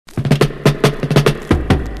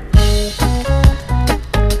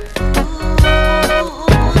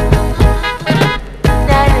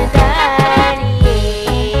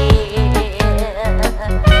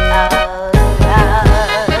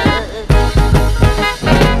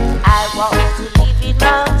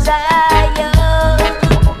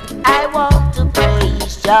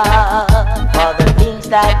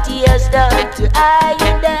to I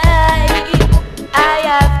and I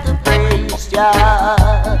have to praise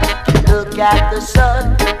Jah. Look at the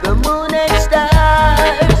sun, the moon and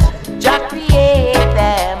stars, Jah create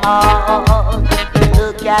them all.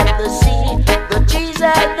 Look at the sea, the trees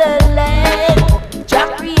and the land, Jah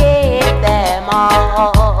create them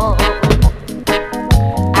all.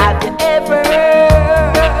 Have you ever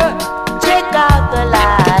checked out the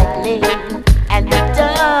lightning and the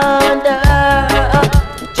thunder?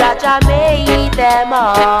 Jah made them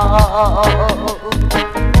all.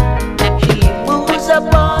 He moves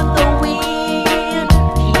upon the wind.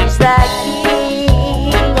 He's the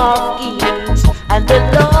King of kings and the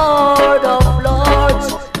Lord of lords,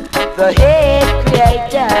 the head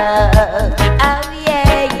creator. Oh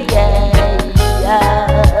yeah, yeah, yeah.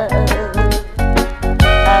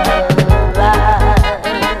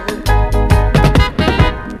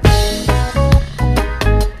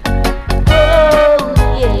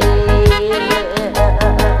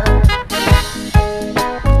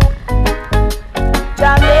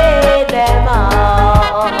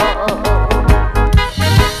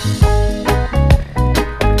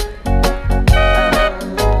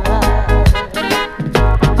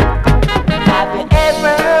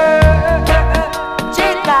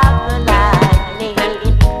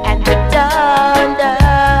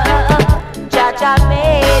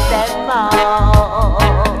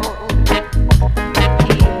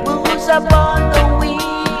 Upon the wind,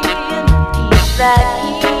 he's the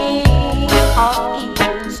King of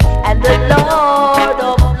kings and the Lord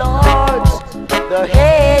of lords, the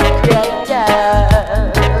head creator.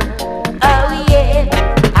 Oh yeah,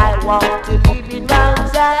 I want to live in Mount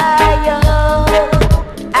Zion.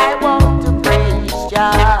 I want to praise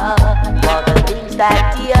Jah for the things that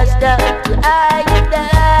He has done to I and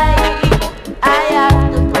I have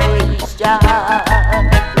to praise Jah.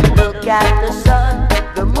 Look at the sun,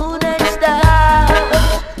 the moon and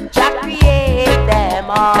stars, Jah create them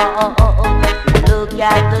all. Look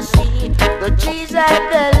at the sea, the trees and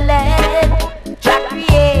the land, Jah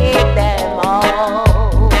create them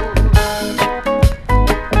all.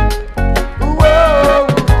 Whoa,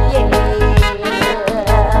 yeah.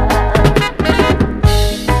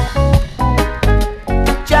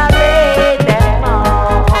 Jah made them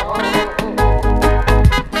all.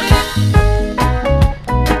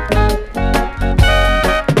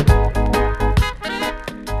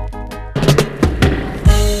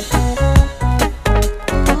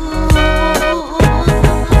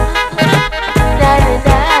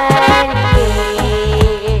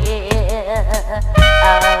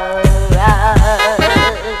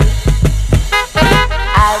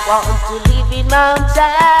 I want to live in Mount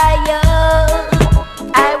Zion.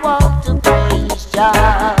 I want to praise Jah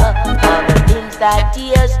for the things that He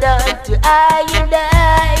has done to I and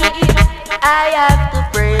I have to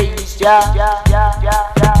praise Jah.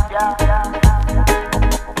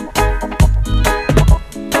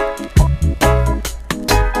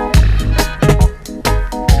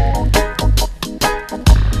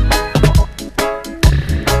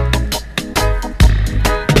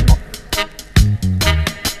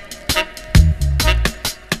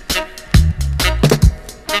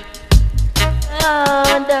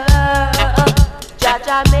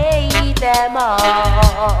 Jah made them all.